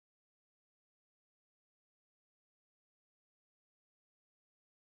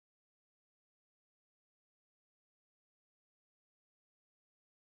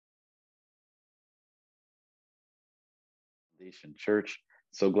Foundation Church.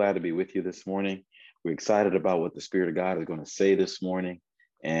 So glad to be with you this morning. We're excited about what the Spirit of God is going to say this morning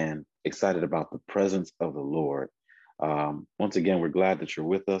and excited about the presence of the Lord. Once again, we're glad that you're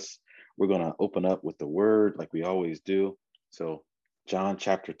with us. We're going to open up with the word like we always do. So, John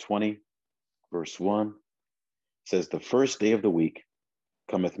chapter 20, verse 1 says, "The first day of the week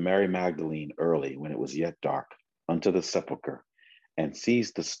cometh Mary Magdalene early, when it was yet dark, unto the sepulchre, and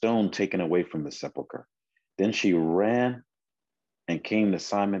sees the stone taken away from the sepulchre. Then she ran and came to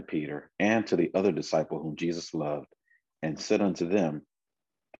Simon Peter and to the other disciple whom Jesus loved, and said unto them,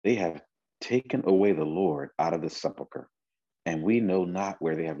 They have taken away the Lord out of the sepulchre, and we know not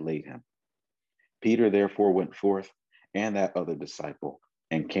where they have laid him. Peter therefore went forth, and that other disciple,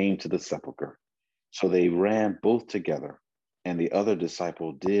 and came to the sepulchre. So they ran both together, and the other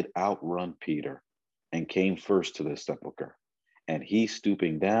disciple did outrun Peter, and came first to the sepulchre. And he,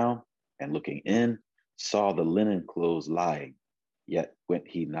 stooping down and looking in, saw the linen clothes lying, yet went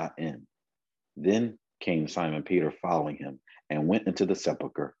he not in. Then came Simon Peter following him, and went into the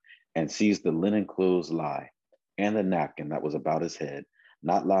sepulchre, and sees the linen clothes lie, and the napkin that was about his head,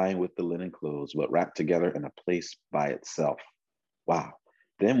 not lying with the linen clothes, but wrapped together in a place by itself. Wow.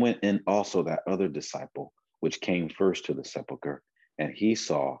 Then went in also that other disciple, which came first to the sepulchre, and he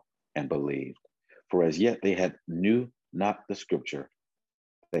saw and believed. For as yet they had knew not the scripture,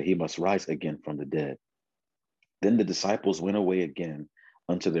 that he must rise again from the dead. Then the disciples went away again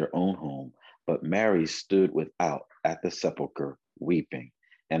unto their own home, but Mary stood without at the sepulchre weeping.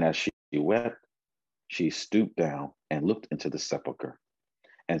 And as she wept, she stooped down and looked into the sepulchre,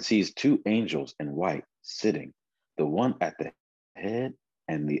 and sees two angels in white sitting, the one at the head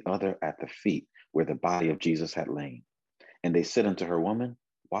and the other at the feet, where the body of Jesus had lain. And they said unto her, Woman,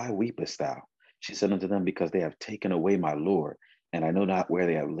 why weepest thou? She said unto them, Because they have taken away my Lord, and I know not where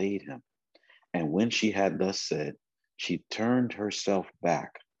they have laid him. And when she had thus said, she turned herself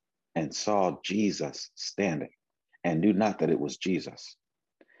back and saw Jesus standing, and knew not that it was Jesus.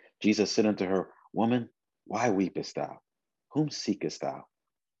 Jesus said unto her, Woman, why weepest thou? Whom seekest thou?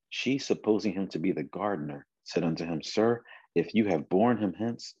 She, supposing him to be the gardener, said unto him, Sir, if you have borne him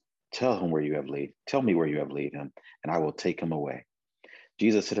hence, tell me where you have laid him, and I will take him away.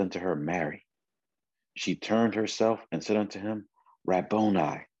 Jesus said unto her, Mary. She turned herself and said unto him,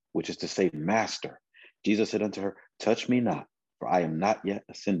 Rabboni, which is to say, Master. Jesus said unto her, Touch me not, for I am not yet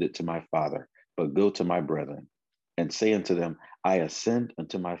ascended to my Father, but go to my brethren, and say unto them, I ascend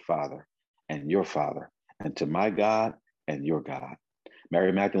unto my Father and your Father, and to my God and your God.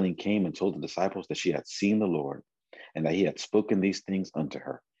 Mary Magdalene came and told the disciples that she had seen the Lord, and that he had spoken these things unto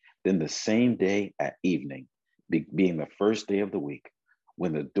her. Then the same day at evening, being the first day of the week,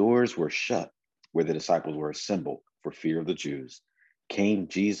 when the doors were shut, where the disciples were assembled for fear of the Jews, came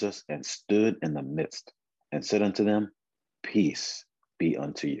Jesus and stood in the midst, and said unto them, Peace be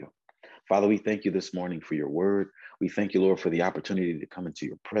unto you. Father, we thank you this morning for your word. We thank you, Lord, for the opportunity to come into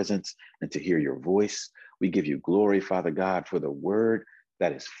your presence and to hear your voice. We give you glory, Father God, for the word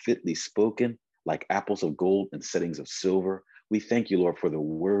that is fitly spoken, like apples of gold and settings of silver. We thank you, Lord, for the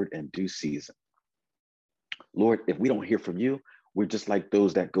word in due season. Lord, if we don't hear from you, we're just like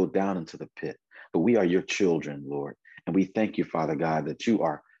those that go down into the pit. But we are your children, Lord. And we thank you, Father God, that you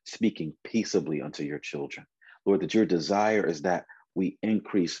are speaking peaceably unto your children. Lord, that your desire is that we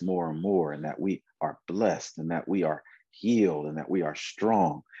increase more and more, and that we are blessed, and that we are healed, and that we are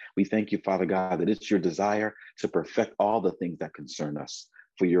strong. We thank you, Father God, that it's your desire to perfect all the things that concern us.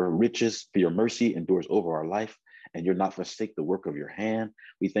 For your riches, for your mercy endures over our life, and you're not forsake the work of your hand.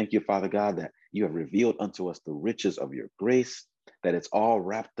 We thank you, Father God, that you have revealed unto us the riches of your grace, that it's all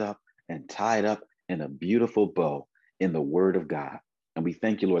wrapped up and tied up in a beautiful bow in the word of God. And we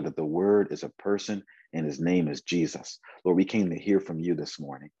thank you, Lord, that the word is a person and his name is Jesus. Lord, we came to hear from you this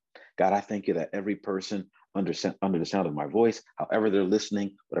morning. God, I thank you that every person under the sound of my voice, however they're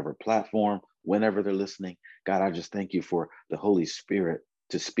listening, whatever platform, whenever they're listening, God, I just thank you for the Holy Spirit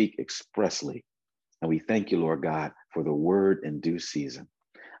to speak expressly. And we thank you, Lord God, for the word in due season.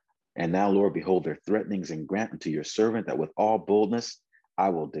 And now, Lord, behold their threatenings, and grant unto your servant that with all boldness I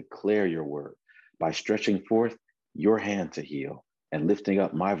will declare your word by stretching forth your hand to heal and lifting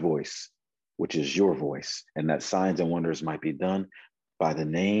up my voice, which is your voice, and that signs and wonders might be done by the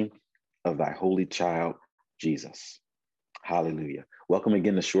name of thy holy child, Jesus. Hallelujah. Welcome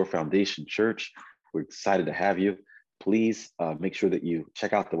again to Shore Foundation Church. We're excited to have you. Please make sure that you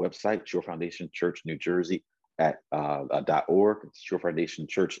check out the website, Shore Foundation Church, New Jersey at .org. It's Shore Foundation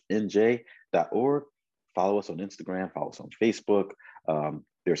Church, NJ.org. Follow us on Instagram, follow us on Facebook.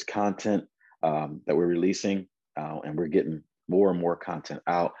 There's content that we're releasing, and we're getting more and more content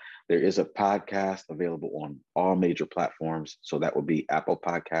out. There is a podcast available on all major platforms. So that would be Apple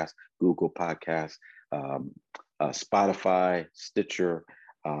Podcasts, Google Podcasts, Spotify, Stitcher,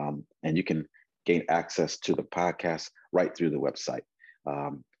 and you can gain access to the podcast right through the website.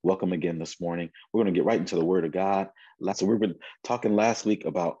 Welcome again this morning. We're going to get right into the Word of God. So we've been talking last week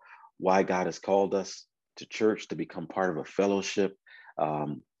about why God has called us to church to become part of a fellowship.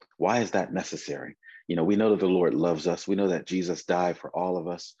 Why is that necessary? You know, we know that the Lord loves us. We know that Jesus died for all of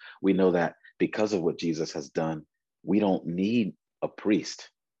us. We know that because of what Jesus has done, we don't need a priest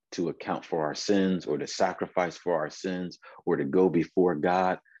to account for our sins or to sacrifice for our sins or to go before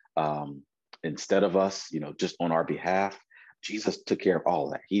God instead of us, you know, just on our behalf. Jesus took care of all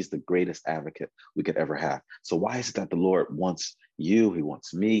of that. He's the greatest advocate we could ever have. So why is it that the Lord wants you, he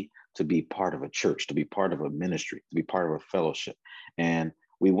wants me to be part of a church, to be part of a ministry, to be part of a fellowship? And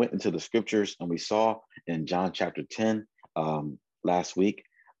we went into the scriptures and we saw in John chapter 10 last week,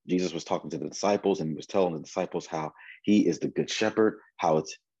 Jesus was talking to the disciples and he was telling the disciples how he is the good shepherd, how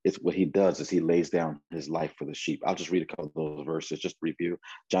it's what he does is he lays down his life for the sheep. I'll just read a couple of those verses, just to review.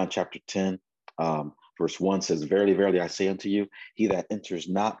 John chapter 10, verse 1 says, "Verily, verily, I say unto you, he that enters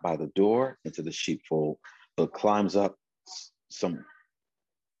not by the door into the sheepfold, but climbs up some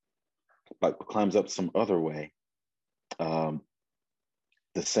other way,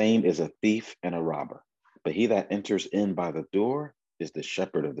 the same is a thief and a robber. But he that enters in by the door is the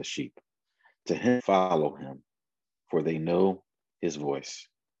shepherd of the sheep. To him follow him, for they know his voice.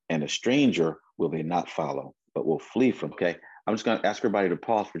 And a stranger will they not follow, but will flee from." Okay, I'm just going to ask everybody to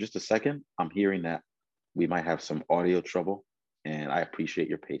pause for just a second. I'm hearing that we might have some audio trouble, and I appreciate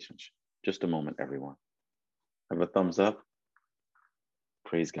your patience. Just a moment, everyone. Have a thumbs up.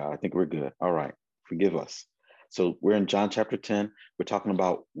 Praise God. I think we're good. All right. Forgive us. So we're in John chapter 10. We're talking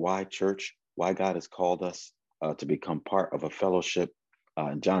about why church, why God has called us to become part of a fellowship.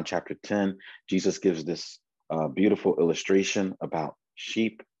 In John chapter 10, Jesus gives this beautiful illustration about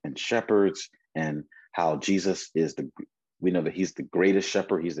sheep and shepherds and how Jesus is we know that he's the greatest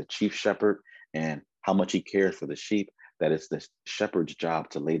shepherd. He's the chief shepherd, and how much he cares for the sheep, that it's the shepherd's job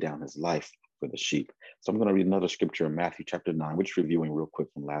to lay down his life for the sheep. So I'm going to read another scripture in Matthew chapter 9, which is reviewing real quick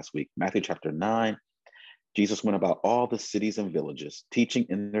from last week. Matthew chapter 9, Jesus went about all the cities and villages, teaching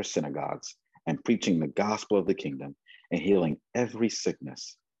in their synagogues and preaching the gospel of the kingdom and healing every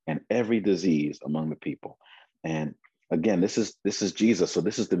sickness and every disease among the people. And again, this is Jesus. So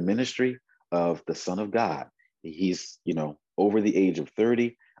this is the ministry of the Son of God. He's, you know, over the age of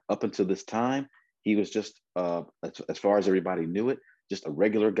 30. Up until this time, he was just, as far as everybody knew it, just a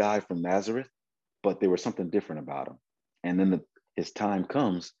regular guy from Nazareth, but there was something different about him. And then his time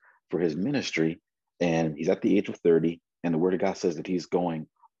comes for his ministry, and he's at the age of 30, and the word of God says that he's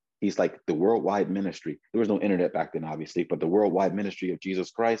like the worldwide ministry. There was no internet back then, obviously, but the worldwide ministry of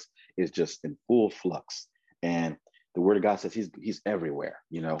Jesus Christ is just in full flux. And the word of God says he's everywhere.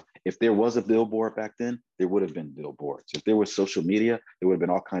 You know, if there was a billboard back then, there would have been billboards. If there was social media, there would have been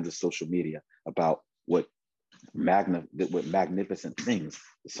all kinds of social media about what magnificent things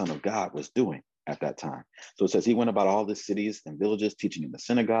the Son of God was doing at that time. So it says he went about all the cities and villages, teaching in the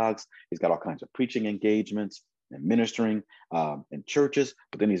synagogues. He's got all kinds of preaching engagements and ministering in churches,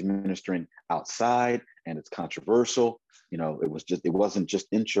 but then he's ministering outside, and it's controversial. You know, it wasn't just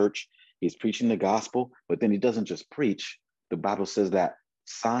in church. He's preaching the gospel, but then he doesn't just preach. The Bible says that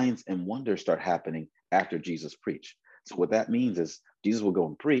signs and wonders start happening after Jesus preached. So what that means is Jesus will go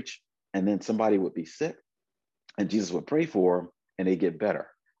and preach, and then somebody would be sick, and Jesus would pray for them, and they get better.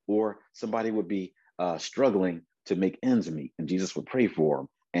 Or somebody would be struggling to make ends meet, and Jesus would pray for them,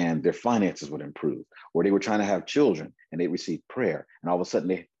 and their finances would improve. Or they were trying to have children, and they received prayer, and all of a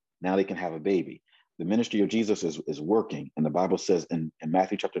sudden now they can have a baby. The ministry of Jesus is working, and the Bible says in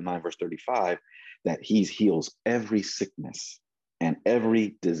Matthew chapter 9, verse 35, that he heals every sickness and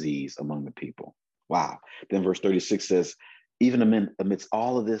every disease among the people. Wow. Then verse 36 says, even amidst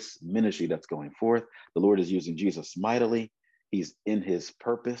all of this ministry that's going forth, the Lord is using Jesus mightily. He's in his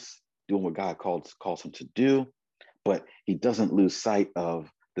purpose, doing what God calls him to do, but he doesn't lose sight of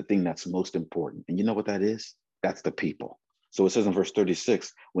the thing that's most important. And you know what that is? That's the people. So it says in verse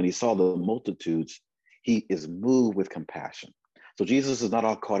 36, when he saw the multitudes, he is moved with compassion. So Jesus is not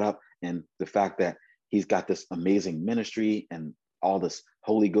all caught up in the fact that he's got this amazing ministry and all this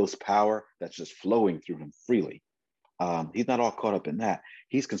Holy Ghost power that's just flowing through him freely. He's not all caught up in that.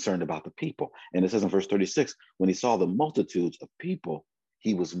 He's concerned about the people. And it says in verse 36, when he saw the multitudes of people,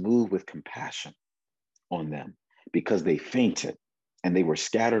 he was moved with compassion on them because they fainted and they were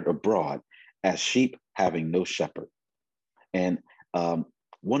scattered abroad as sheep having no shepherd. And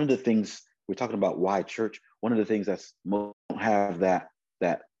one of the things we're talking about, why church, one of the things that's most don't don't have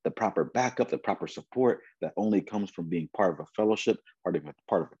the proper backup, the proper support that only comes from being part of a fellowship, part of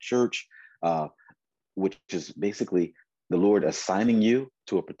a church, which is basically the Lord assigning you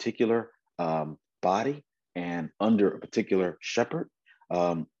to a particular body and under a particular shepherd.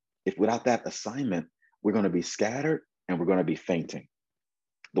 If without that assignment, we're going to be scattered and we're going to be fainting.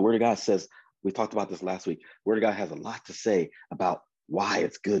 The Word of God says, we talked about this last week, the Word of God has a lot to say about why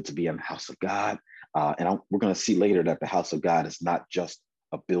it's good to be in the house of God. We're going to see later that the house of God is not just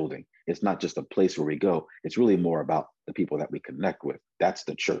a building. It's not just a place where we go. It's really more about the people that we connect with. That's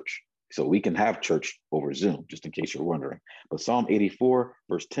the church. So we can have church over Zoom, just in case you're wondering. But Psalm 84,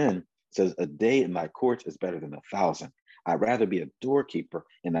 verse 10 says, a day in thy courts is better than 1,000. I'd rather be a doorkeeper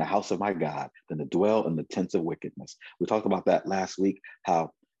in the house of my God than to dwell in the tents of wickedness. We talked about that last week,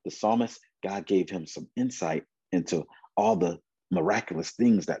 how the psalmist, God gave him some insight into all the miraculous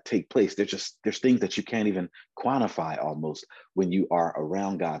things that take place. There's things that you can't even quantify almost when you are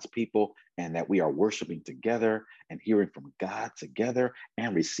around God's people, and that we are worshiping together and hearing from God together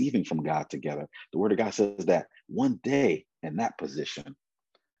and receiving from God together. The Word of God says that one day in that position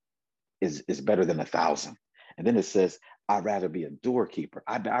is better than 1,000. And then it says, I'd rather be a doorkeeper.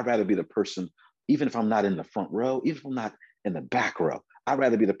 I'd rather be the person, even if I'm not in the front row, even if I'm not in the back row, I'd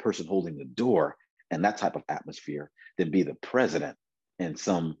rather be the person holding the door and that type of atmosphere than be the president in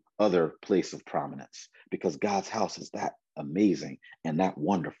some other place of prominence, because God's house is that amazing and that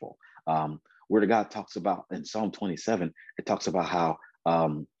wonderful. Word of God talks about in Psalm 27, it talks about how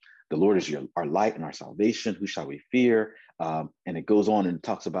the Lord is our light and our salvation. Who shall we fear? And it goes on and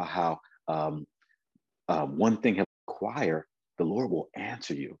talks about how one thing have acquire, the Lord will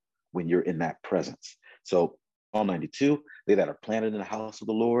answer you when you're in that presence. So Psalm 92, they that are planted in the house of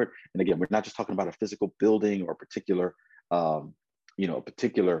the Lord. And again, we're not just talking about a physical building or a particular,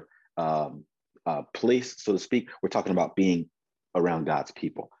 place, so to speak. We're talking about being around God's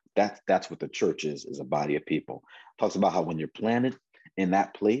people. That's what the church is a body of people. It talks about how when you're planted in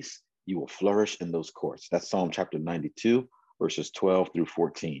that place, you will flourish in those courts. That's Psalm chapter 92, verses 12 through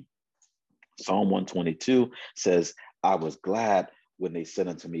 14. Psalm 122 says, I was glad when they said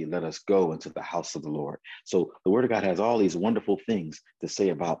unto me, let us go into the house of the Lord. So the Word of God has all these wonderful things to say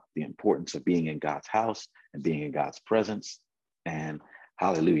about the importance of being in God's house and being in God's presence. And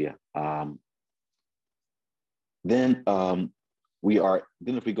hallelujah. Then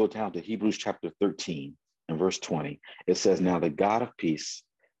if we go down to Hebrews chapter 13 and verse 20, it says, now the God of peace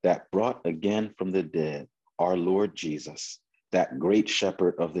that brought again from the dead our Lord Jesus, that great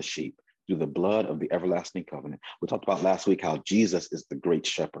shepherd of the sheep, through the blood of the everlasting covenant. We talked about last week how Jesus is the great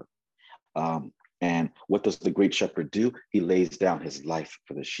shepherd. And what does the great shepherd do? He lays down his life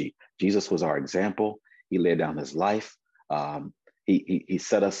for the sheep. Jesus was our example. He laid down his life. He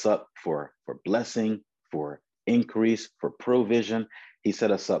set us up for blessing, for increase, for provision. He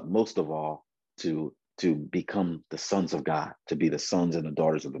set us up most of all to become the sons of God, to be the sons and the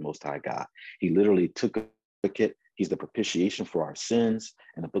daughters of the Most High God. He literally took a advocate. He's the propitiation for our sins.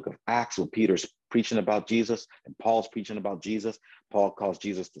 In the book of Acts, when Peter's preaching about Jesus and Paul's preaching about Jesus, Paul calls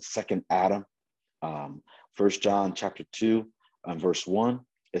Jesus the second Adam. 1 John chapter 2, verse 1,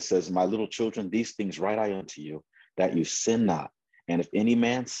 it says, my little children, these things write I unto you, that you sin not. And if any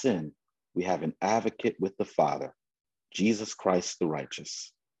man sin, we have an advocate with the Father, Jesus Christ the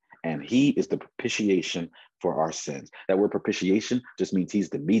righteous. And he is the propitiation for our sins. That word propitiation just means he's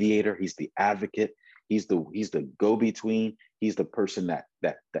the mediator, he's the advocate. He's the go-between. He's the person that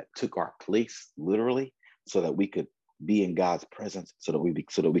took our place literally, so that we could be in God's presence, so that we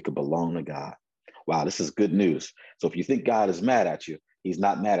could belong to God. Wow, this is good news. So if you think God is mad at you, he's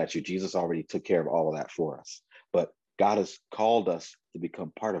not mad at you. Jesus already took care of all of that for us. But God has called us to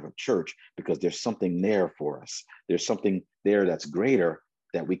become part of a church because there's something there for us. There's something there that's greater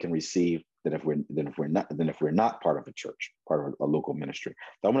that we can receive than if we're not part of a church, part of a local ministry.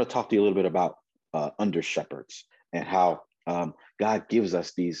 So I'm going to talk to you a little bit about under shepherds and how God gives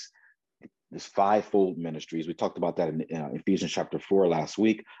us this fivefold ministries. We talked about that in Ephesians chapter 4 last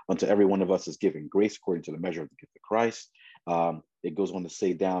week. Unto every one of us is given grace according to the measure of the gift of Christ. It goes on to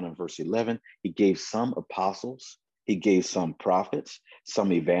say down in verse 11, he gave some apostles, he gave some prophets,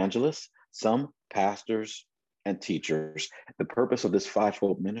 some evangelists, some pastors and teachers. The purpose of this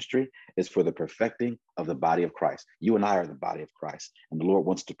fivefold ministry is for the perfecting of the body of Christ. You and I are the body of Christ, and the Lord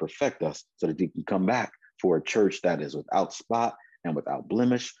wants to perfect us so that he can come back for a church that is without spot and without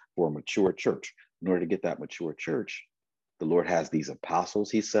blemish, for a mature church. In order to get that mature church, the Lord has these apostles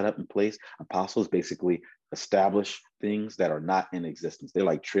he set up in place. Apostles basically establish things that are not in existence. They're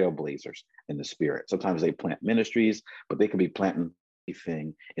like trailblazers in the spirit. Sometimes they plant ministries, but they can be planting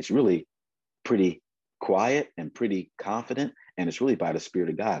anything. It's really pretty quiet and pretty confident. And it's really by the Spirit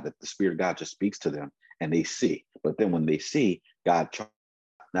of God that the Spirit of God just speaks to them and they see. But then when they see, God,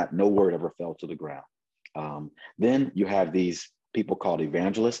 not no word ever fell to the ground. Then you have these people called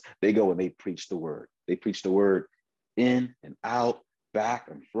evangelists. They go and they preach the word. They preach the word in and out, back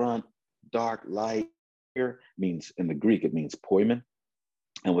and front, dark, light. Here means, in the Greek, it means poimen.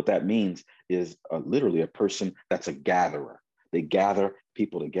 And what that means is literally a person that's a gatherer. They gather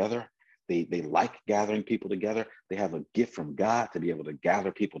people together. They like gathering people together. They have a gift from God to be able to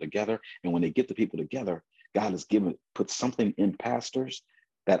gather people together. And when they get the people together, God has put something in pastors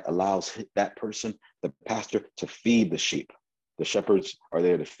that allows that person, the pastor, to feed the sheep. The shepherds are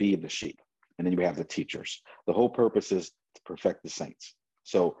there to feed the sheep. And then you have the teachers. The whole purpose is to perfect the saints.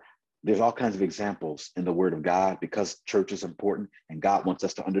 So there's all kinds of examples in the Word of God, because church is important and God wants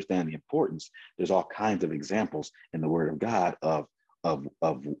us to understand the importance. There's all kinds of examples in the Word of God of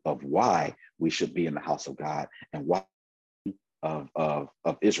why we should be in the house of God and why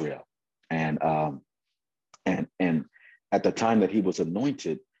of Israel. And at the time that he was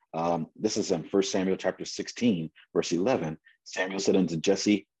anointed, this is in 1 Samuel chapter 16, verse 11. Samuel said unto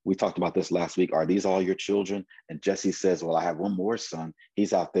Jesse, we talked about this last week, are these all your children? And Jesse says, well, I have one more son.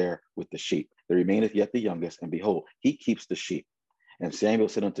 He's out there with the sheep. There remaineth yet the youngest, and behold, he keeps the sheep. And Samuel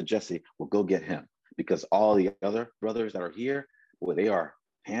said unto Jesse, well, go get him, because all the other brothers that are here, well, they are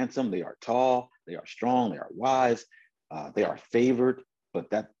handsome, they are tall, they are strong, they are wise, they are favored, but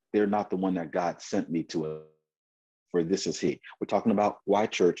that they're not the one that God sent me to. For this is he. We're talking about why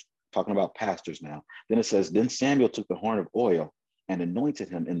church, talking about pastors now. Then it says, then Samuel took the horn of oil and anointed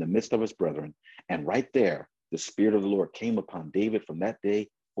him in the midst of his brethren. And right there, the Spirit of the Lord came upon David from that day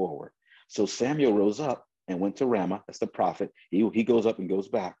forward. So Samuel rose up and went to Ramah. That's the prophet. He goes up and goes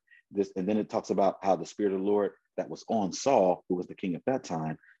back. And then it talks about how the Spirit of the Lord that was on Saul, who was the king at that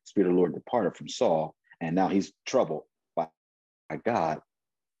time, the Spirit of the Lord departed from Saul. And now he's troubled by God.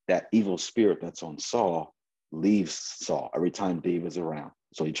 That evil spirit that's on Saul leaves Saul every time David's around.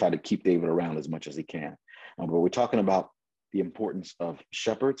 So he tried to keep David around as much as he can. But we're talking about the importance of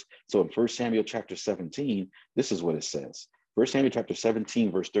shepherds. So in 1 Samuel chapter 17, this is what it says. 1 Samuel chapter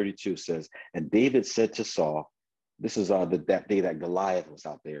 17, verse 32 says, and David said to Saul, this is that day that Goliath was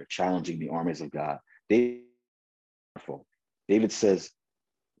out there challenging the armies of God. David says,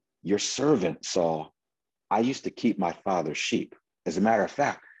 your servant, Saul, I used to keep my father's sheep. As a matter of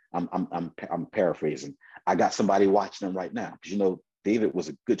fact, I'm paraphrasing. I got somebody watching them right now, because David was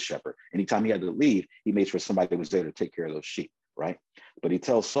a good shepherd. Anytime he had to leave, he made sure somebody was there to take care of those sheep, right? But he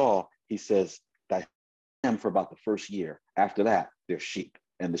tells Saul, he says, that him for about the first year. After that, they're sheep.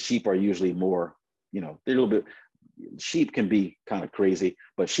 And the sheep are usually more, they're a little bit, sheep can be kind of crazy,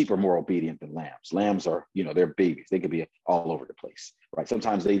 but sheep are more obedient than lambs. Lambs are, they're babies. They could be all over the place, right?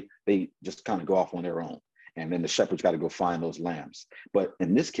 Sometimes they just kind of go off on their own. And then the shepherd's got to go find those lambs. But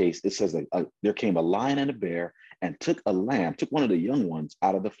in this case, it says that there came a lion and a bear and took one of the young ones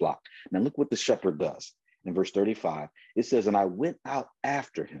out of the flock. Now look what the shepherd does. In verse 35, it says, and I went out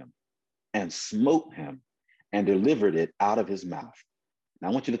after him and smote him and delivered it out of his mouth. Now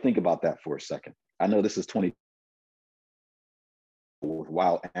I want you to think about that for a second. I know this is 20 with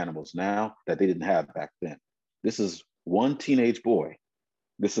wild animals now that they didn't have back then. This is one teenage boy.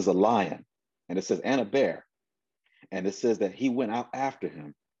 This is a lion. And it says, and a bear. And it says that he went out after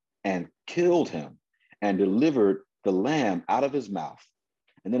him and killed him and delivered the lamb out of his mouth.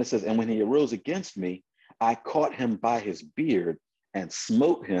 And then it says, and when he arose against me, I caught him by his beard and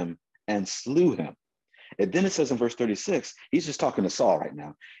smote him and slew him. And then it says in verse 36, he's just talking to Saul right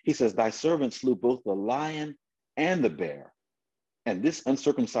now. He says, thy servant slew both the lion and the bear, and this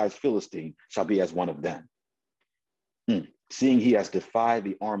uncircumcised Philistine shall be as one of them. Seeing he has defied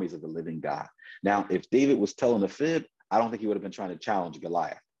the armies of the living God. Now, if David was telling a fib, I don't think he would have been trying to challenge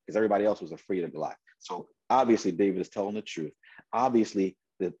Goliath, because everybody else was afraid of Goliath. So obviously David is telling the truth. Obviously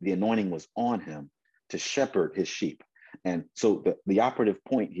the anointing was on him to shepherd his sheep. And so the operative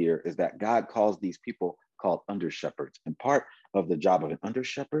point here is that God calls these people called under shepherds. And part of the job of an under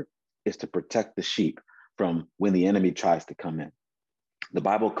shepherd is to protect the sheep from when the enemy tries to come in. The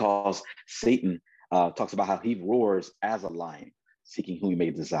Bible calls Satan, talks about how he roars as a lion, seeking whom he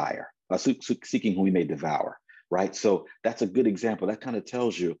may desire, seeking whom he may devour, right? So that's a good example. That kind of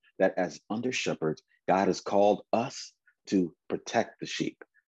tells you that as under shepherds, God has called us to protect the sheep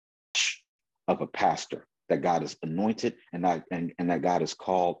of a pastor that God has anointed and that God has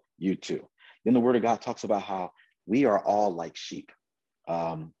called you to. Then the Word of God talks about how we are all like sheep.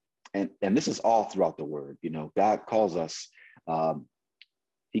 And this is all throughout the Word. God calls us,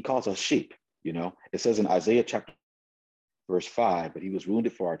 he calls us sheep. It says in Isaiah chapter Verse 5, but he was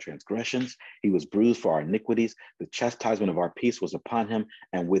wounded for our transgressions, he was bruised for our iniquities. The chastisement of our peace was upon him,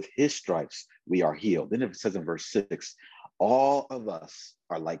 and with his stripes we are healed. Then it says in verse 6, all of us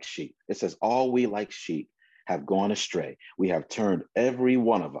are like sheep. It says, all we like sheep have gone astray. We have turned every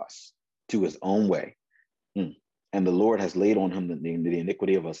one of us to his own way. And the Lord has laid on him the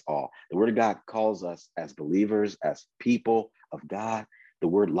iniquity of us all. The word of God calls us as believers, as people of God. The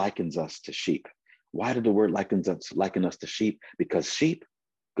word likens us to sheep. Why did the word liken us to sheep? Because sheep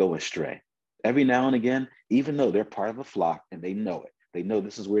go astray. Every now and again, even though they're part of a flock and they know it, they know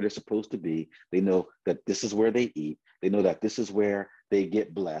this is where they're supposed to be. They know that this is where they eat. They know that this is where they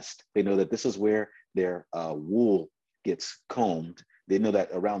get blessed. They know that this is where their wool gets combed. They know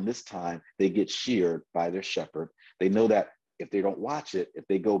that around this time, they get sheared by their shepherd. They know that if they don't watch it, if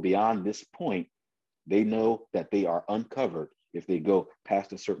they go beyond this point, they know that they are uncovered. If they go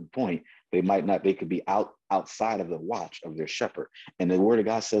past a certain point, they could be outside of the watch of their shepherd. And the word of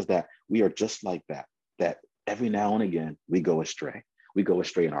God says that we are just like that every now and again, we go astray. We go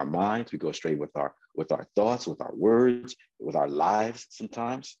astray in our minds. We go astray with our thoughts, with our words, with our lives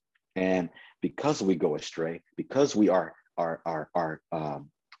sometimes. And because we go astray, because we are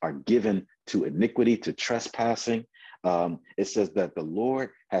given to iniquity, to trespassing, it says that the Lord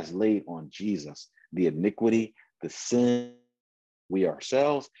has laid on Jesus the iniquity, the sin, we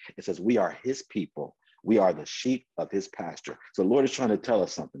ourselves. It says we are his people. We are the sheep of his pasture. So the Lord is trying to tell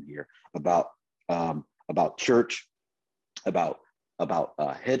us something here about church, about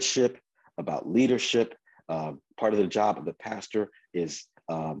headship, about leadership. Part of the job of the pastor is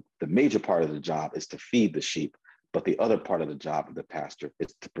the major part of the job is to feed the sheep, but the other part of the job of the pastor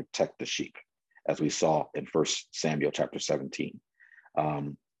is to protect the sheep, as we saw in 1 Samuel chapter 17.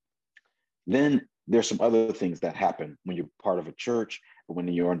 Then there's some other things that happen when you're part of a church or when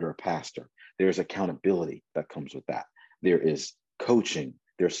you're under a pastor. There's accountability that comes with that. There is coaching,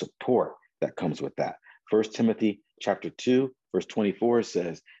 there's support that comes with that. 1 Timothy chapter 2, verse 24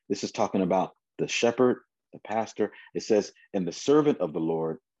 says, this is talking about the shepherd, the pastor. It says, and the servant of the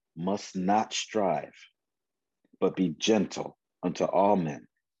Lord must not strive, but be gentle unto all men,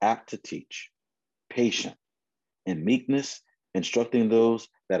 apt to teach, patient, in meekness, instructing those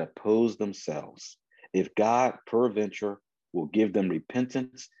that oppose themselves, if God peradventure will give them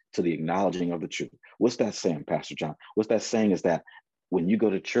repentance to the acknowledging of the truth. What's that saying, Pastor John? What's that saying is that when you go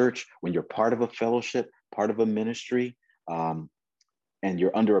to church, when you're part of a fellowship, part of a ministry, and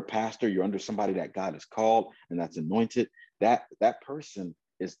you're under a pastor, you're under somebody that God has called and that's anointed, that person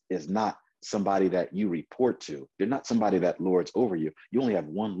is not somebody that you report to. They're not somebody that lords over you. You only have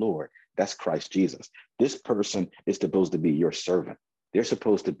one Lord. That's Christ Jesus. This person is supposed to be your servant. They're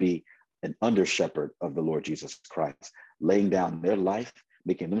supposed to be an under shepherd of the Lord Jesus Christ, laying down their life,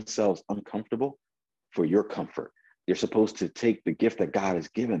 making themselves uncomfortable for your comfort. They're supposed to take the gift that God has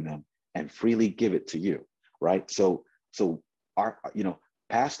given them and freely give it to you, right? So our,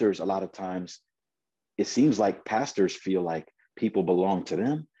 pastors, a lot of times, it seems like pastors feel like people belong to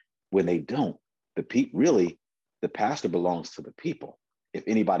them when they don't. The pastor belongs to the people. If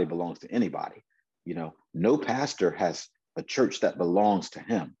anybody belongs to anybody, no pastor has a church that belongs to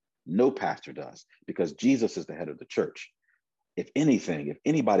him. No pastor does, because Jesus is the head of the church. If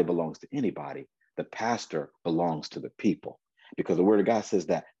anybody belongs to anybody, the pastor belongs to the people, because the word of God says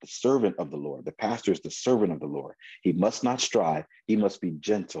that the servant of the Lord, the pastor is the servant of the Lord. He must not strive. He must be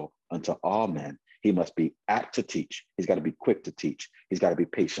gentle unto all men. He must be apt to teach. He's got to be quick to teach. He's got to be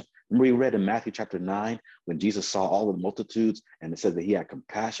patient. Remember, we read in Matthew chapter 9, when Jesus saw all the multitudes, and it says that he had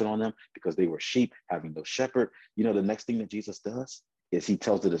compassion on them because they were sheep having no shepherd. The next thing that Jesus does is he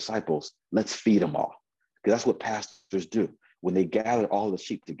tells the disciples, let's feed them all. Because that's what pastors do. When they gather all the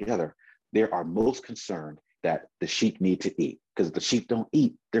sheep together, they are most concerned that the sheep need to eat. Because if the sheep don't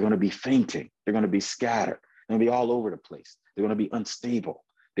eat, they're going to be fainting. They're going to be scattered. They're going to be all over the place. They're going to be unstable.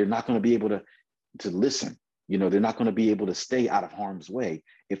 They're not going to be able to listen. They're not going to be able to stay out of harm's way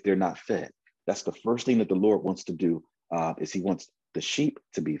if they're not fed. That's the first thing that the Lord wants to do, is he wants the sheep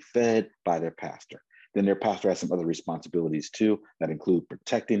to be fed by their pastor. Then their pastor has some other responsibilities too, that include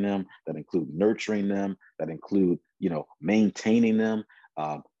protecting them, that include nurturing them, that include, maintaining them,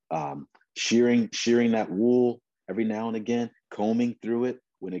 shearing that wool every now and again, combing through it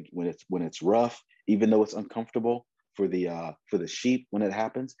when it's rough, even though it's uncomfortable for the sheep when it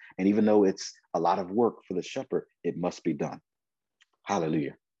happens, and even though it's a lot of work for the shepherd, it must be done.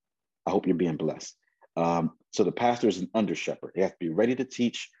 Hallelujah. I hope you're being blessed. So the pastor is an under shepherd. He has to be ready to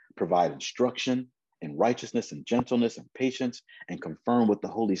teach, provide instruction in righteousness and gentleness and patience, and confirm what the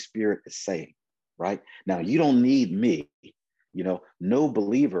Holy Spirit is saying, right? Now, you don't need me. No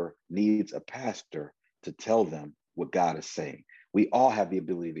believer needs a pastor to tell them what God is saying. We all have the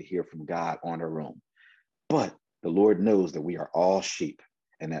ability to hear from God on our own. But the Lord knows that we are all sheep,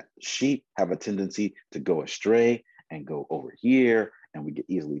 and that sheep have a tendency to go astray and go over here, and we get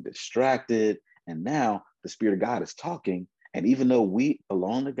easily distracted. And now the Spirit of God is talking. And even though we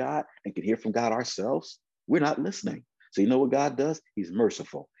belong to God and can hear from God ourselves, we're not listening. So you know what God does? He's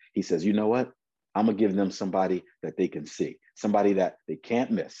merciful. He says, you know what? I'm going to give them somebody that they can see, somebody that they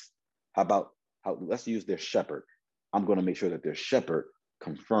can't miss. Let's use their shepherd. I'm going to make sure that their shepherd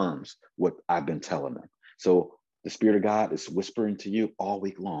confirms what I've been telling them. So the Spirit of God is whispering to you all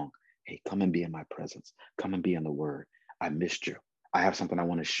week long, hey, come and be in my presence. Come and be in the word. I missed you. I have something I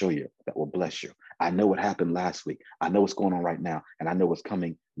want to show you that will bless you. I know what happened last week. I know what's going on right now, and I know what's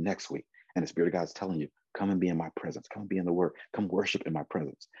coming next week. And the Spirit of God is telling you, come and be in my presence. Come and be in the word. Come worship in my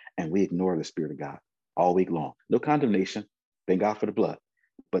presence. And we ignore the Spirit of God all week long. No condemnation. Thank God for the blood.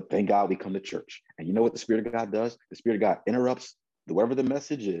 But thank God we come to church. And you know what the Spirit of God does? The Spirit of God interrupts whatever the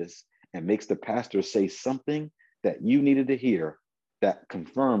message is and makes the pastor say something that you needed to hear that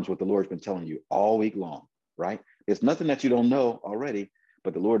confirms what the Lord's been telling you all week long, right? It's nothing that you don't know already,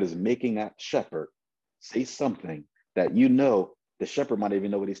 but the Lord is making that shepherd say something that you know the shepherd might even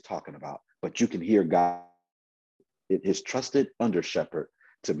know what he's talking about, but you can hear God, his trusted under shepherd,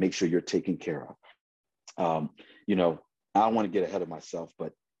 to make sure you're taken care of. I don't want to get ahead of myself,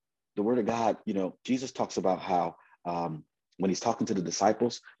 but the word of God, Jesus talks about how when he's talking to the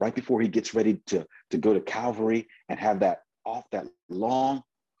disciples, right before he gets ready to go to Calvary and have that long,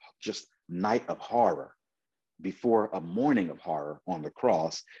 just night of horror, before a morning of horror on the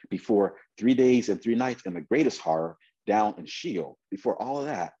cross, before 3 days and 3 nights in the greatest horror down in Sheol, before all of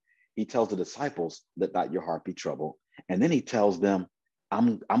that, he tells the disciples, let not your heart be troubled. And then he tells them,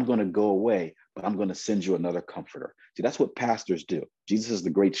 I'm going to go away, but I'm going to send you another comforter. See, that's what pastors do. Jesus is the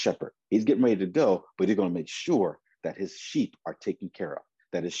great shepherd. He's getting ready to go, but he's going to make sure that his sheep are taken care of,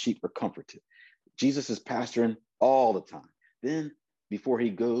 that his sheep are comforted. Jesus is pastoring all the time. Then before he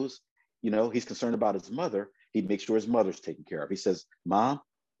goes, he's concerned about his mother. He makes sure his mother's taken care of. He says, Mom,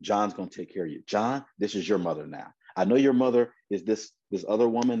 John's going to take care of you. John, this is your mother now. I know your mother is this other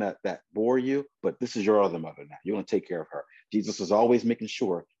woman that bore you, but this is your other mother now. You want to take care of her. Jesus is always making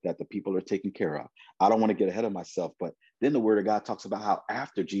sure that the people are taken care of. I don't want to get ahead of myself, but then the word of God talks about how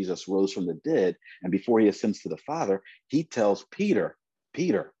after Jesus rose from the dead and before he ascends to the Father, he tells Peter,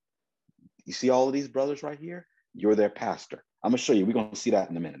 you see all of these brothers right here? You're their pastor. I'm going to show you. We're going to see that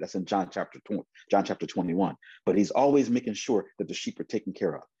in a minute. That's in John chapter 21. But he's always making sure that the sheep are taken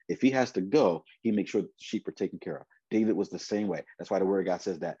care of. If he has to go, he makes sure the sheep are taken care of. David was the same way. That's why the word of God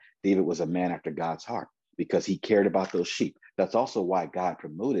says that David was a man after God's heart, because he cared about those sheep. That's also why God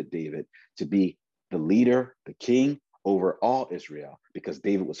promoted David to be the leader, the king over all Israel, because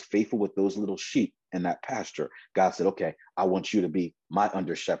David was faithful with those little sheep in that pasture. God said, okay, I want you to be my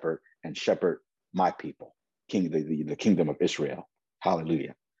under shepherd and shepherd my people, the kingdom of Israel.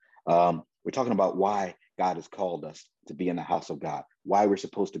 Hallelujah. We're talking about why God has called us to be in the house of God, why we're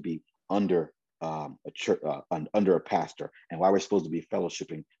supposed to be under a church, under a pastor, and why we're supposed to be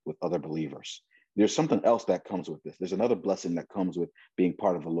fellowshipping with other believers. There's something else that comes with this. There's another blessing that comes with being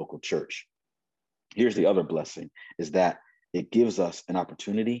part of a local church. Here's the other blessing, is that it gives us an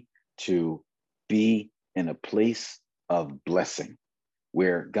opportunity to be in a place of blessing,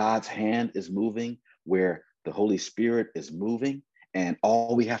 where God's hand is moving, where the Holy Spirit is moving, and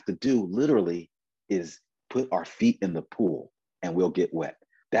all we have to do literally is put our feet in the pool and we'll get wet.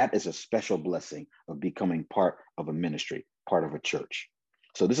 That is a special blessing of becoming part of a ministry, part of a church.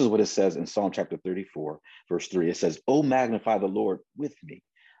 So this is what it says in Psalm chapter 34, verse 3. It says, "Oh, magnify the Lord with me.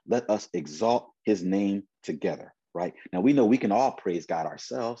 Let us exalt his name together," right? Now, we know we can all praise God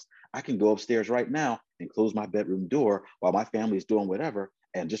ourselves. I can go upstairs right now and close my bedroom door while my family is doing whatever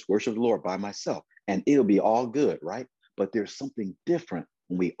and just worship the Lord by myself, and it'll be all good, right? But there's something different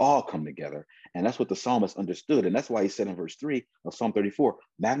when we all come together. And that's what the psalmist understood. And that's why he said in verse 3 of Psalm 34,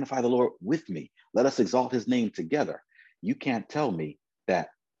 "Magnify the Lord with me. Let us exalt his name together." You can't tell me that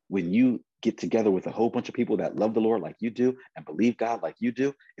when you get together with a whole bunch of people that love the Lord like you do and believe God like you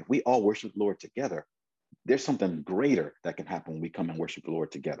do, if we all worship the Lord together, there's something greater that can happen when we come and worship the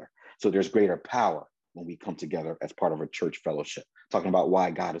Lord together. So there's greater power when we come together as part of a church fellowship, talking about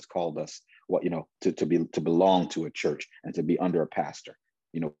why God has called us to belong to a church and to be under a pastor.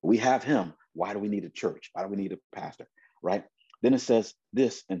 We have him. Why do we need a church? Why do we need a pastor? Right? Then it says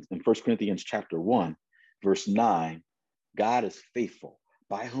this in 1 Corinthians chapter 1, verse 9, God is faithful,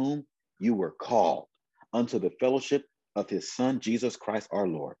 by whom you were called unto the fellowship of his Son, Jesus Christ our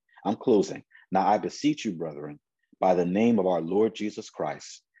Lord. I'm closing. Now I beseech you, brethren, by the name of our Lord Jesus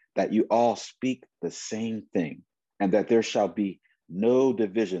Christ, that you all speak the same thing and that there shall be no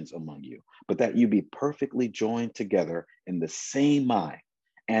divisions among you, but that you be perfectly joined together in the same mind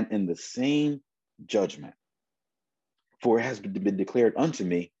and in the same judgment. For it has been declared unto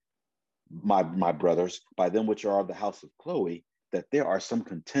me, my brothers, by them which are of the house of Chloe, that there are some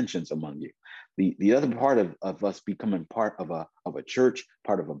contentions among you. The other part of us becoming part of a church,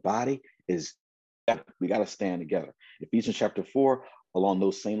 part of a body, is we got to stand together. Ephesians chapter 4, along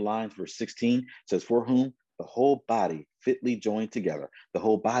those same lines, verse 16 says, for whom the whole body fitly joined together. The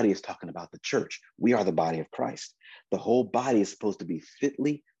whole body is talking about the church. We are the body of Christ. The whole body is supposed to be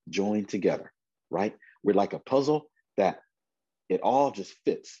fitly joined together, right? We're like a puzzle that it all just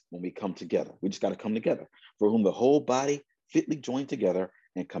fits when we come together. We just got to come together. For whom the whole body fitly joined together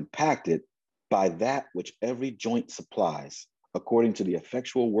and compacted by that which every joint supplies, according to the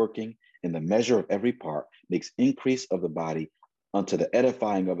effectual working in the measure of every part, makes increase of the body unto the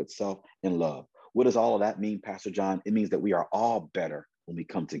edifying of itself in love. What does all of that mean, Pastor John? It means that we are all better when we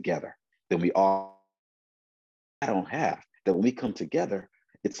come together than we all don't have. That when we come together,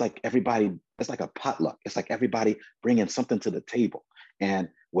 it's like everybody, it's like a potluck. It's like everybody bringing something to the table. And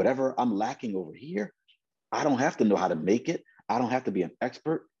whatever I'm lacking over here, I don't have to know how to make it. I don't have to be an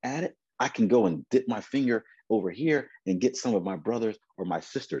expert at it. I can go and dip my finger over here and get some of my brothers or my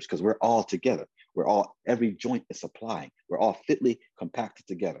sisters, because we're all together. Every joint is supplying. We're all fitly compacted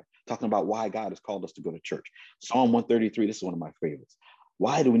together. Talking about why God has called us to go to church. Psalm 133, this is one of my favorites.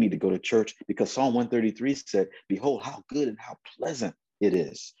 Why do we need to go to church? Because Psalm 133 said, behold, how good and how pleasant it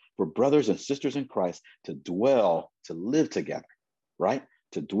is for brothers and sisters in Christ to live together, right?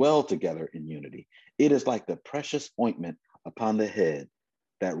 To dwell together in unity. It is like the precious ointment upon the head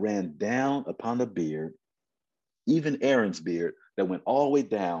that ran down upon the beard, even Aaron's beard, that went all the way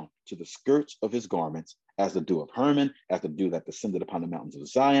down to the skirts of his garments, as the dew of Hermon, as the dew that descended upon the mountains of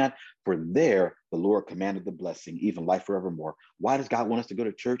Zion. For there the Lord commanded the blessing, even life forevermore. Why does God want us to go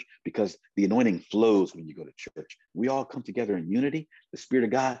to church? Because the anointing flows when you go to church. We all come together in unity. The Spirit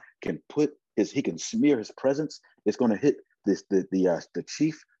of God can he can smear his presence. It's going to hit the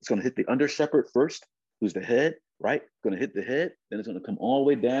chief. It's going to hit the under shepherd first, who's the head, right? Going to hit the head. Then it's going to come all the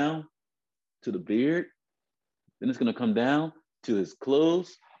way down to the beard. Then it's going to come down to his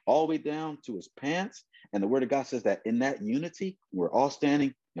clothes, all the way down to his pants. And the word of God says that in that unity, we're all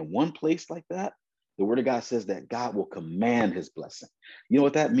standing in one place like that. The word of God says that God will command his blessing. You know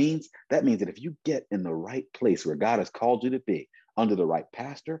what that means? That means that if you get in the right place where God has called you to be, under the right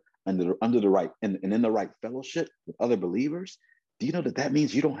pastor, under the right, and in the right fellowship with other believers, do you know that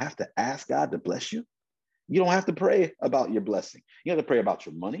means you don't have to ask God to bless you? You don't have to pray about your blessing. You don't have to pray about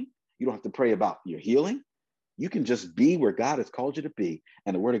your money. You don't have to pray about your healing. You can just be where God has called you to be.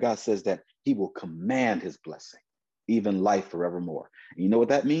 And the word of God says that he will command his blessing, even life forevermore. And you know what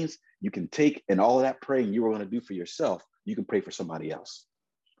that means? You can take, and all of that praying you were going to do for yourself, you can pray for somebody else.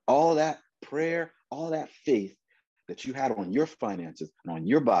 All that prayer, all that faith that you had on your finances and on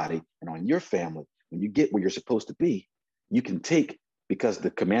your body and on your family, when you get where you're supposed to be, you can take, because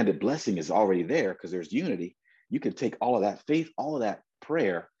the commanded blessing is already there, because there's unity, you can take all of that faith, all of that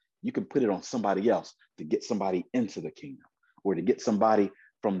prayer, you can put it on somebody else to get somebody into the kingdom, or to get somebody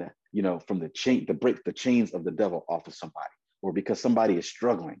from the chain, to break the chains of the devil off of somebody, or because somebody is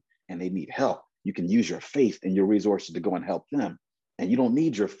struggling and they need help. You can use your faith and your resources to go and help them. And you don't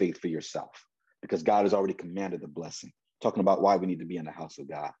need your faith for yourself, because God has already commanded the blessing. Talking about why we need to be in the house of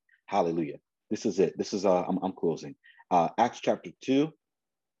God. Hallelujah. This is it. This is, I'm closing. Acts chapter 2.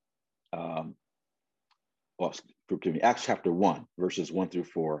 Acts chapter 1, verses 1 through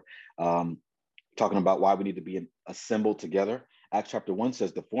 4, talking about why we need to be assembled together. Acts chapter 1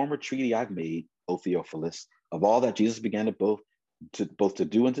 says, the former treaty I've made, O Theophilus, of all that Jesus began to both to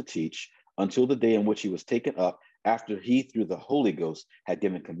do and to teach, until the day in which he was taken up, after he, through the Holy Ghost, had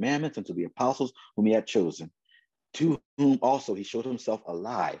given commandments unto the apostles whom he had chosen, to whom also he showed himself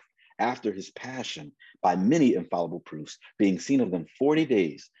alive after his passion by many infallible proofs, being seen of them 40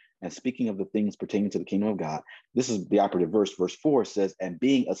 days, and speaking of the things pertaining to the kingdom of God. This is the operative verse. Verse 4 says, and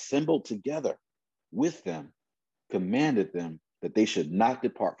being assembled together with them, commanded them that they should not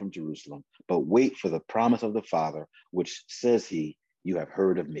depart from Jerusalem, but wait for the promise of the Father, which says he, you have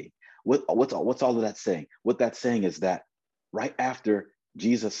heard of me. What's all of that saying? What that's saying is that right after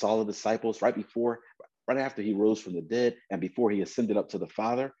Jesus saw the disciples, right after he rose from the dead, and before he ascended up to the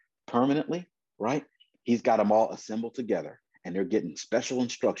Father permanently, right? He's got them all assembled together, and they're getting special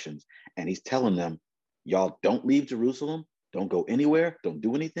instructions. And he's telling them, y'all don't leave Jerusalem. Don't go anywhere. Don't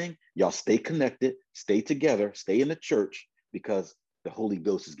do anything. Y'all stay connected, stay together, stay in the church, because the Holy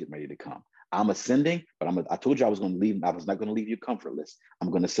Ghost is getting ready to come. I'm ascending, but I told you I was going to leave. I was not going to leave you comfortless. I'm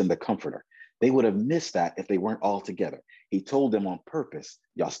going to send the comforter. They would have missed that if they weren't all together. He told them on purpose,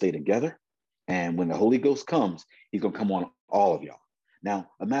 y'all stay together. And when the Holy Ghost comes, he's going to come on all of y'all. Now,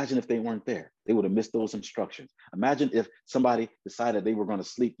 imagine if they weren't there. They would have missed those instructions. Imagine if somebody decided they were going to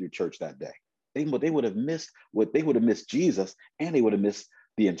sleep through church that day. They would have missed Jesus, and they would have missed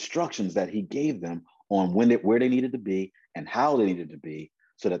the instructions that he gave them on where they needed to be and how they needed to be,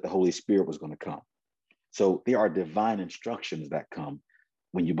 so that the Holy Spirit was going to come. So there are divine instructions that come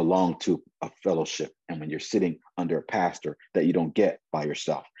when you belong to a fellowship and when you're sitting under a pastor that you don't get by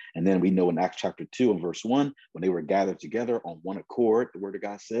yourself. And then we know in Acts chapter 2 and verse 1, when they were gathered together on one accord, the word of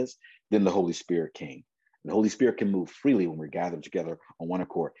God says, then the Holy Spirit came. And the Holy Spirit can move freely when we're gathered together on one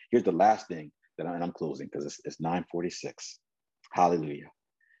accord. Here's the last thing and I'm closing because it's 9:46. Hallelujah.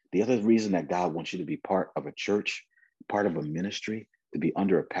 The other reason that God wants you to be part of a church, part of a ministry, to be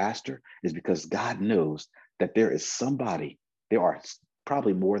under a pastor, is because God knows that there are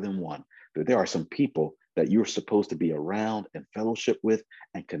probably more than one, but there are some people that you're supposed to be around and fellowship with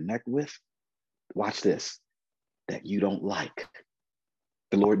and connect with. Watch this, that you don't like.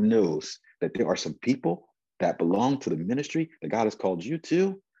 The Lord knows that there are some people that belong to the ministry that God has called you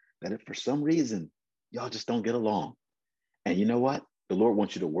to, that if for some reason y'all just don't get along. And you know what? The Lord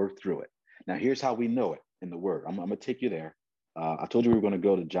wants you to work through it. Now, here's how we know it in the word. I'm going to take you there. I told you we were going to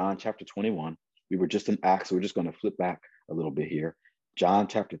go to John chapter 21. We were just in Acts, so we're just going to flip back a little bit here. John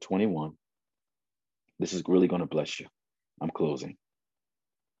chapter 21. This is really going to bless you. I'm closing.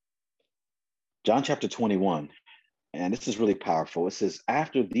 John chapter 21, and this is really powerful. It says,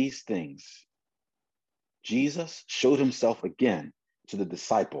 after these things, Jesus showed himself again to the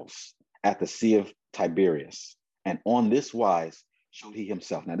disciples at the Sea of Tiberias. And on this wise showed he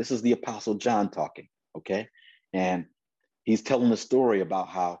himself. Now, this is the Apostle John talking, okay? And he's telling the story about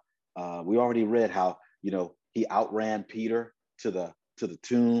how we already read how, he outran Peter to the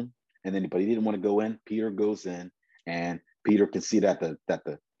tomb, but he didn't want to go in. Peter goes in, and Peter can see that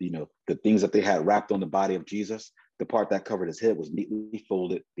the things that they had wrapped on the body of Jesus, the part that covered his head was neatly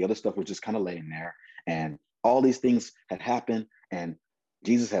folded. The other stuff was just kind of laying there, and all these things had happened, and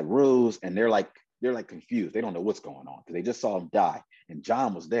Jesus had rose, and they're like confused. They don't know what's going on because they just saw him die, and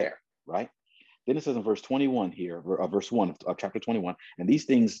John was there, right? Then it says in verse 21 here, verse 1 of chapter 21, and these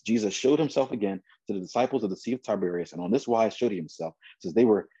things Jesus showed himself again to the disciples of the Sea of Tiberias, and on this wise showed he himself. It says they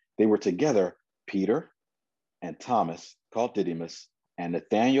were together, Peter and Thomas, called Didymus, and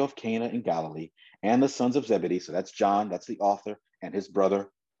Nathanael of Cana in Galilee, and the sons of Zebedee. So that's John, that's the author, and his brother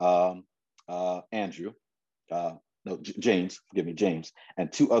James,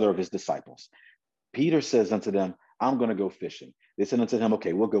 and two other of his disciples. Peter says unto them, I'm going to go fishing. They said unto him,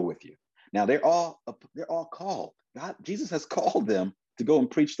 okay, we'll go with you. Now they're all called. Jesus has called them to go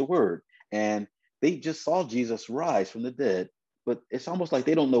and preach the word. And they just saw Jesus rise from the dead, but it's almost like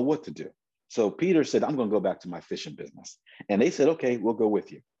they don't know what to do. So Peter said, I'm going to go back to my fishing business. And they said, okay, we'll go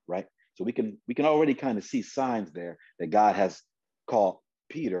with you, right? So we can already kind of see signs there that God has called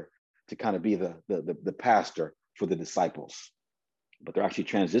Peter to kind of be the pastor for the disciples. But they're actually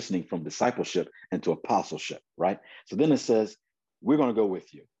transitioning from discipleship into apostleship, right? So then it says, we're going to go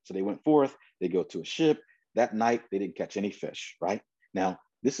with you. So they went forth, they go to a ship. That night, they didn't catch any fish, right? Now,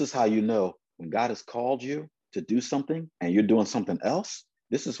 this is how you know when God has called you to do something and you're doing something else.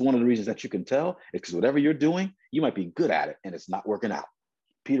 This is one of the reasons that you can tell, is because whatever you're doing, you might be good at it and it's not working out.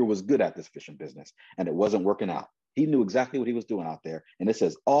 Peter was good at this fishing business and it wasn't working out. He knew exactly what he was doing out there. And it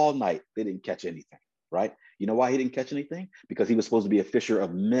says all night, they didn't catch anything, right? You know why he didn't catch anything? Because he was supposed to be a fisher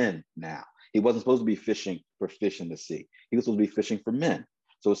of men now. He wasn't supposed to be fishing for fish in the sea. He was supposed to be fishing for men.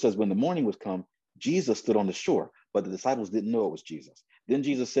 So it says when the morning was come, Jesus stood on the shore, but the disciples didn't know it was Jesus. Then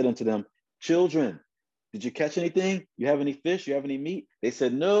Jesus said unto them, children, did you catch anything? You have any fish? You have any meat? They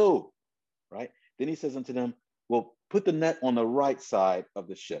said, no, right? Then he says unto them, well, put the net on the right side of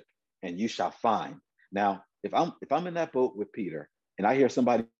the ship and you shall find. Now, if I'm in that boat with Peter and I hear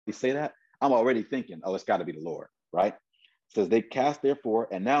somebody say that, I'm already thinking, oh, it's got to be the Lord, right? It says they cast therefore,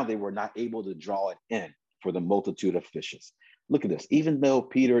 and now they were not able to draw it in for the multitude of fishes. Look at this. Even though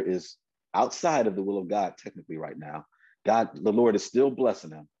Peter is outside of the will of God technically right now, the Lord is still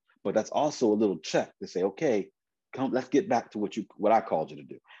blessing him. But that's also a little check to say, okay, come, let's get back to what I called you to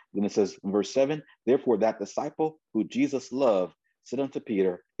do. Then it says in verse 7, therefore that disciple who Jesus loved said unto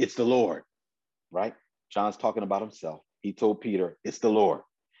Peter, it's the Lord, right? John's talking about himself. He told Peter, it's the Lord.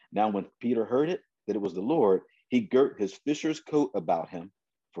 Now, when Peter heard it, that it was the Lord, he girt his fisher's coat about him,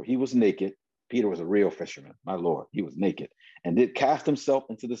 for he was naked. Peter was a real fisherman, my Lord. He was naked and did cast himself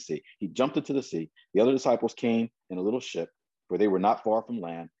into the sea. He jumped into the sea. The other disciples came in a little ship, for they were not far from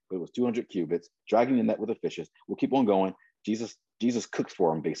land, but it was 200 cubits, dragging the net with the fishes. We'll keep on going. Jesus cooks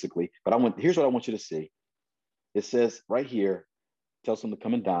for him, basically. But here's what I want you to see. It says right here, tells him to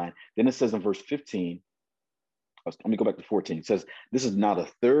come and dine. Then it says in verse 15, let me go back to 14. It says, this is now the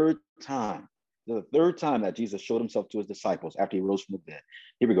third time that Jesus showed himself to his disciples after he rose from the dead.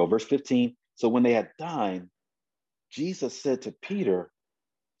 Here we go, verse 15. So when they had dined, Jesus said to Peter,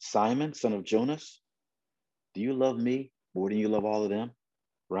 Simon, son of Jonas, do you love me more than you love all of them?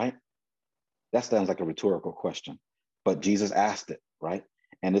 Right? That sounds like a rhetorical question, but Jesus asked it, right?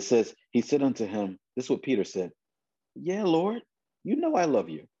 And it says, he said unto him, this is what Peter said, yeah, Lord, you know I love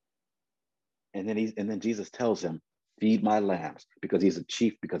you. And then Jesus tells him, feed my lambs, because he's a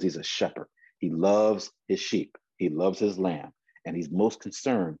chief, because he's a shepherd. He loves his sheep. He loves his lamb. And he's most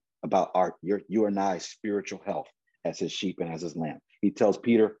concerned about you and I's spiritual health as his sheep and as his lamb. He tells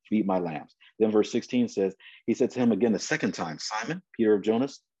Peter, feed my lambs. Then verse 16 says, he said to him again the second time, Simon, Peter of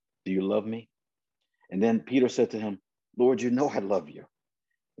Jonas, do you love me? And then Peter said to him, Lord, you know I love you.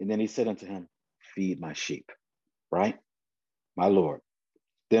 And then he said unto him, feed my sheep, right? My Lord.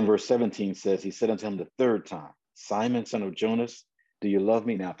 Then verse 17 says, he said unto him the third time, Simon, son of Jonas, do you love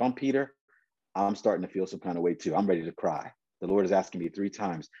me? Now, if I'm Peter, I'm starting to feel some kind of way too. I'm ready to cry. The Lord is asking me 3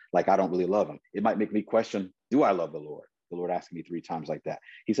 times, like I don't really love him. It might make me question, do I love the Lord? The Lord asking me 3 times like that.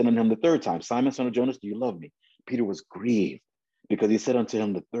 He said unto him the third time, Simon, son of Jonas, do you love me? Peter was grieved because he said unto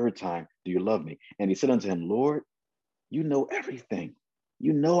him the third time, do you love me? And he said unto him, Lord, you know everything.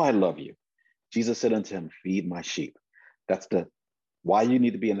 You know I love you. Jesus said unto him, feed my sheep. That's why you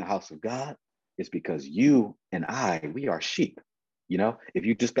need to be in the house of God. Is because you and we are sheep. You know, if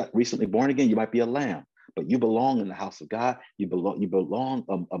you just got recently born again, you might be a lamb, but you belong in the house of God. You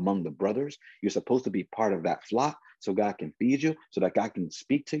belong among the brothers. You're supposed to be part of that flock so God can feed you, so that God can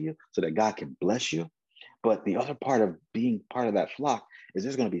speak to you, so that God can bless you. But the other part of being part of that flock is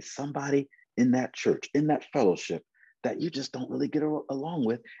there's going to be somebody in that church, in that fellowship, that you just don't really get along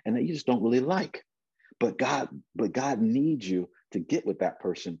with and that you just don't really like. But God needs you to get with that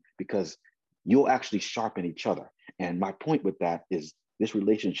person because you'll actually sharpen each other. And my point with that is this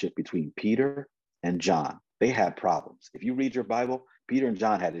relationship between Peter and John. They had problems. If you read your Bible, Peter and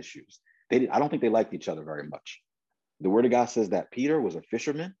John had issues. I don't think they liked each other very much. The Word of God says that Peter was a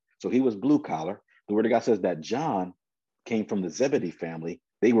fisherman, so he was blue collar. The Word of God says that John came from the Zebedee family.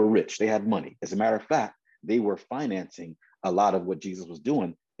 They were rich. They had money. As a matter of fact, they were financing a lot of what Jesus was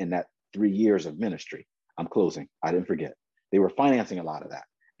doing in that 3 years of ministry. I'm closing. I didn't forget. They were financing a lot of that.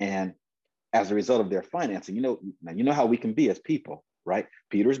 And as a result of their financing, you know how we can be as people, right?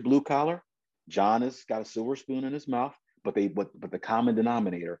 Peter's blue collar, John has got a silver spoon in his mouth, but the common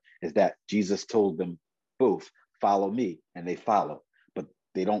denominator is that Jesus told them both, follow me, and they follow.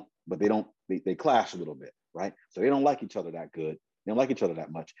 They clash a little bit, right? So they don't like each other that good. They don't like each other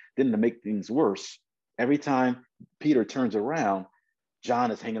that much. Then to make things worse, every time Peter turns around,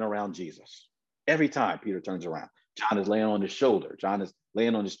 John is hanging around Jesus. Every time Peter turns around, John is laying on his shoulder. John is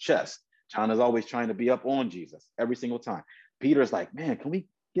laying on his chest. John is always trying to be up on Jesus every single time. Peter's like, man, can we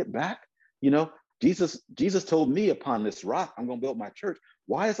get back? You know, Jesus told me upon this rock, I'm going to build my church.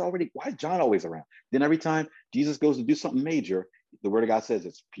 Why is John always around? Then every time Jesus goes to do something major, the Word of God says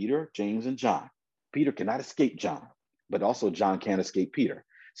it's Peter, James, and John. Peter cannot escape John, but also John can't escape Peter.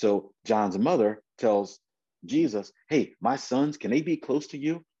 So John's mother tells Jesus, hey, my sons, can they be close to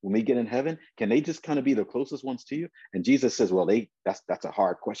you when we get in heaven? Can they just kind of be the closest ones to you? And Jesus says, well, that's a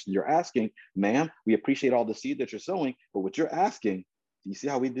hard question you're asking, ma'am. We appreciate all the seed that you're sowing, but what you're asking, do you see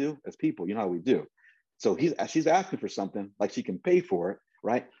how we do as people? You know how we do. So she's asking for something like she can pay for it,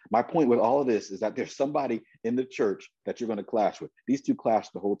 right? My point with all of this is that there's somebody in the church that you're going to clash with. These two clash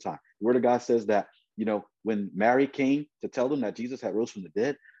the whole time. The Word of God says that, when Mary came to tell them that Jesus had rose from the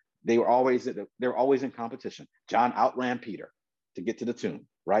dead, they're always in competition. John outran Peter to get to the tomb,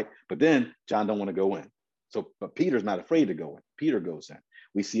 right? But then John don't want to go in. But Peter's not afraid to go in. Peter goes in.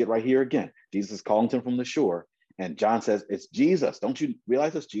 We see it right here again. Jesus is calling to him from the shore, and John says, it's Jesus. Don't you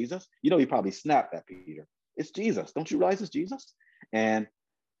realize it's Jesus? He probably snapped at Peter. It's Jesus. Don't you realize it's Jesus? And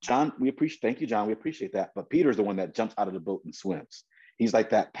John, thank you, John. We appreciate that. But Peter's the one that jumps out of the boat and swims. He's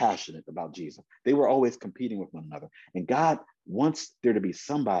like that passionate about Jesus. They were always competing with one another. And God wants there to be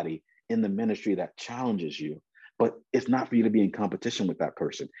somebody in the ministry that challenges you, but it's not for you to be in competition with that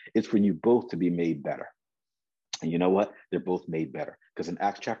person. It's for you both to be made better. And you know what? They're both made better. Because in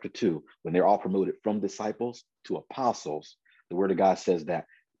Acts chapter 2, when they're all promoted from disciples to apostles, the Word of God says that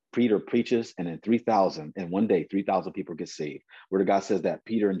Peter preaches, and in one day, 3,000 people get saved. Word of God says that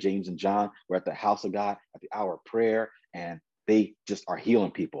Peter and James and John were at the house of God at the hour of prayer, and they just are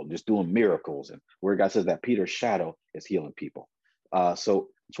healing people, just doing miracles. And Word of God says that Peter's shadow is healing people. So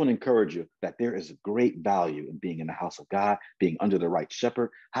just want to encourage you that there is great value in being in the house of God, being under the right shepherd.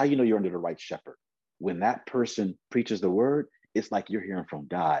 How you know you're under the right shepherd? When that person preaches the word, it's like you're hearing from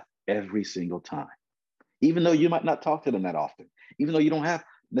God every single time. Even though you might not talk to them that often, even though you don't have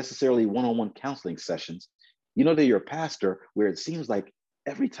necessarily one-on-one counseling sessions, you know they're your pastor, where it seems like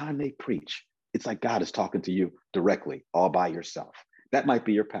every time they preach, it's like God is talking to you directly, all by yourself. That might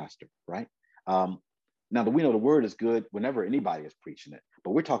be your pastor, right? Now, we know the word is good whenever anybody is preaching it,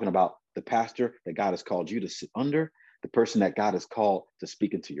 but we're talking about the pastor that God has called you to sit under, the person that God has called to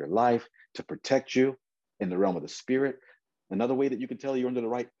speak into your life, to protect you in the realm of the spirit. Another way that you can tell you're under the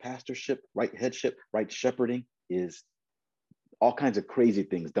right pastorship, right headship, right shepherding is all kinds of crazy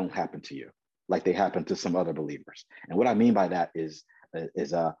things don't happen to you like they happen to some other believers. And what I mean by that is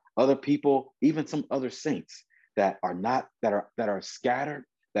other people, even some other saints that are scattered,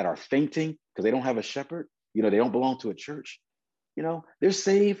 that are fainting because they don't have a shepherd. They don't belong to a church. They're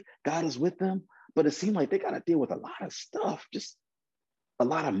saved. God is with them, but it seems like they got to deal with a lot of stuff, just a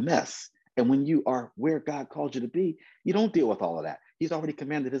lot of mess. And when you are where God called you to be, you don't deal with all of that. He's already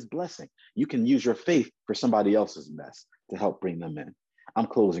commanded his blessing. You can use your faith for somebody else's mess to help bring them in. I'm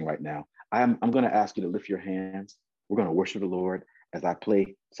closing right now. I'm going to ask you to lift your hands. We're going to worship the Lord as I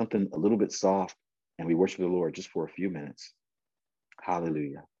play something a little bit soft, and we worship the Lord just for a few minutes.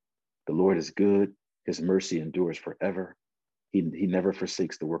 Hallelujah. The Lord is good. His mercy endures forever. He never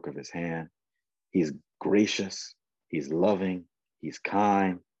forsakes the work of his hand. He's gracious. He's loving. He's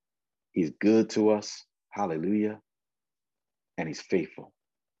kind. He's good to us. Hallelujah. And he's faithful.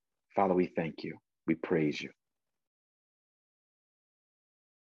 Father, we thank you. We praise you.